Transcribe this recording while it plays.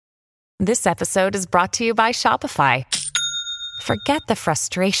This episode is brought to you by Shopify. Forget the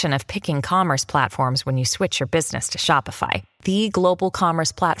frustration of picking commerce platforms when you switch your business to Shopify, the global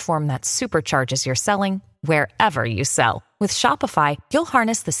commerce platform that supercharges your selling wherever you sell. With Shopify, you'll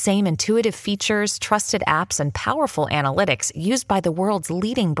harness the same intuitive features, trusted apps, and powerful analytics used by the world's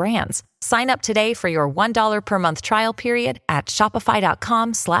leading brands. Sign up today for your $1 per month trial period at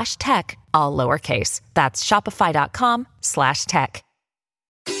shopify.com/tech, all lowercase. That's shopify.com/tech.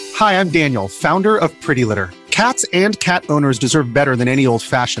 Hi, I'm Daniel, founder of Pretty Litter. Cats and cat owners deserve better than any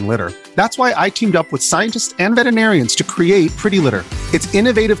old-fashioned litter. That's why I teamed up with scientists and veterinarians to create Pretty Litter. Its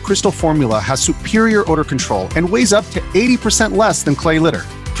innovative crystal formula has superior odor control and weighs up to 80% less than clay litter.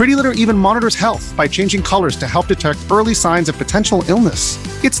 Pretty Litter even monitors health by changing colors to help detect early signs of potential illness.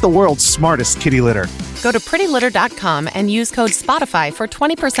 It's the world's smartest kitty litter. Go to prettylitter.com and use code SPOTIFY for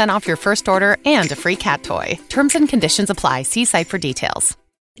 20% off your first order and a free cat toy. Terms and conditions apply. See site for details.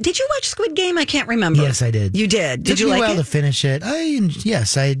 Did you watch Squid Game? I can't remember. Yes, I did. You did. Did Took you me like a while it? to finish it. I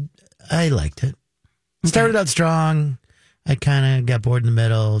liked it. Started out strong. I kind of got bored in the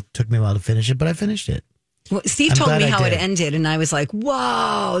middle. Took me a while to finish it, but I finished it. Well, Steve I'm told glad me I how it did. ended, and I was like,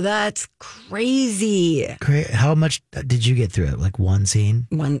 "Wow, that's crazy." How much did you get through it? Like one scene?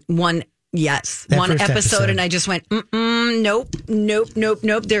 Yes, That one first episode, and I just went, nope.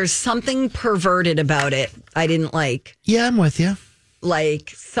 There's something perverted about it. I didn't like. Yeah, I'm with you.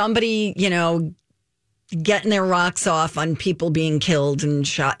 Like somebody, getting their rocks off on people being killed and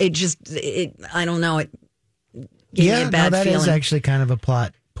shot. I don't know. It gave me a bad that feeling. is actually kind of a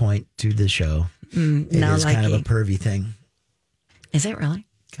plot point to the show. It is kind of a pervy thing. Is it really?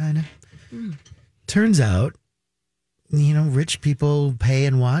 Kind of. Turns out, rich people pay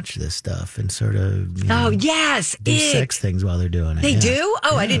and watch this stuff and sort of Yes, do sex things while they're doing it. They Yeah. do?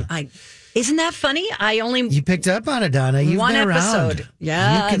 Oh, Yeah. Isn't that funny? You picked up on it, Donna. You've one been around. episode.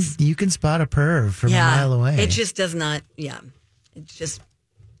 Yes. You can spot a perv from a mile away. It just does not. Yeah. It's just.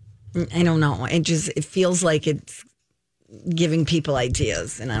 I don't know. It feels like it's giving people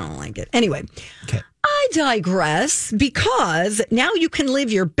ideas, and I don't like it. Anyway. Okay. I digress because now you can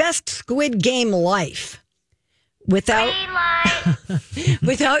live your best Squid Game life without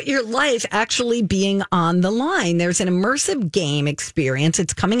your life actually being on the line. There's an immersive game experience.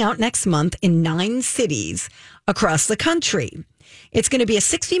 It's coming out next month in 9 cities across the country. It's going to be a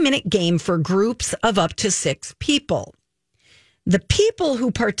 60-minute game for groups of up to 6 people. The people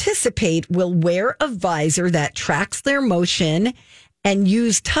who participate will wear a visor that tracks their motion and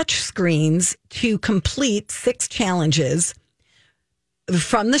use touch screens to complete 6 challenges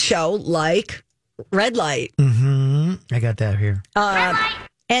from the show, like Red Light. Mm-hmm. I got that here.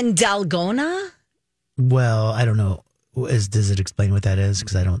 And Dalgona? Well, I don't know. Does it explain what that is?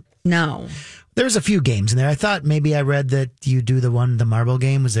 Because I don't. No. There's a few games in there. I thought maybe I read that you do the marble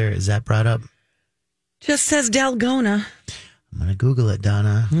game. Is that brought up? Just says Dalgona. I'm going to Google it,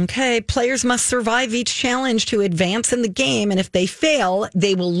 Donna. Okay. Players must survive each challenge to advance in the game, and if they fail,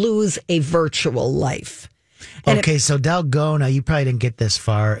 they will lose a virtual life. And so Dalgona, you probably didn't get this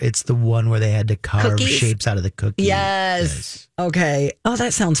far. It's the one where they had to carve Cookies? shapes out of the cookie. Yes. Okay. Oh,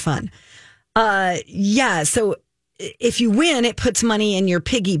 that sounds fun. So if you win, it puts money in your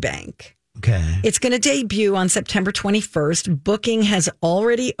piggy bank. Okay. It's going to debut on September 21st. Booking has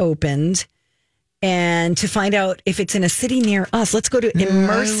already opened. And to find out if it's in a city near us, let's go to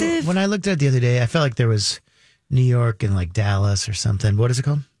Immersive. When I looked at it the other day, I felt like there was New York and like Dallas or something. What is it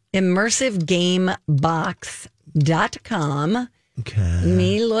called? ImmersiveGameBox.com. Okay.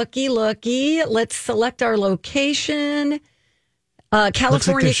 Me looky. Let's select our location.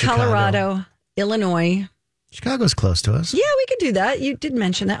 California, there's Chicago. Colorado, Illinois. Chicago's close to us. Yeah, we could do that. You did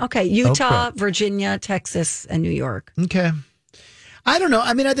mention that. Okay. Utah, Virginia, Texas, and New York. Okay. I don't know.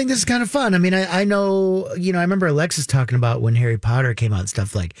 I mean, I think this is kind of fun. I mean, I know, I remember Alexis talking about when Harry Potter came out and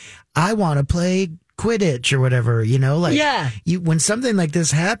stuff like, I want to play Quidditch or whatever, Yeah. When something like this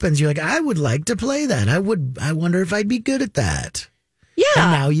happens, you're like, I would like to play that. I wonder if I'd be good at that. Yeah.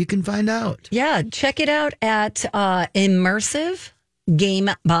 And now you can find out. Yeah. Check it out at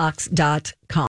ImmersiveGameBox.com.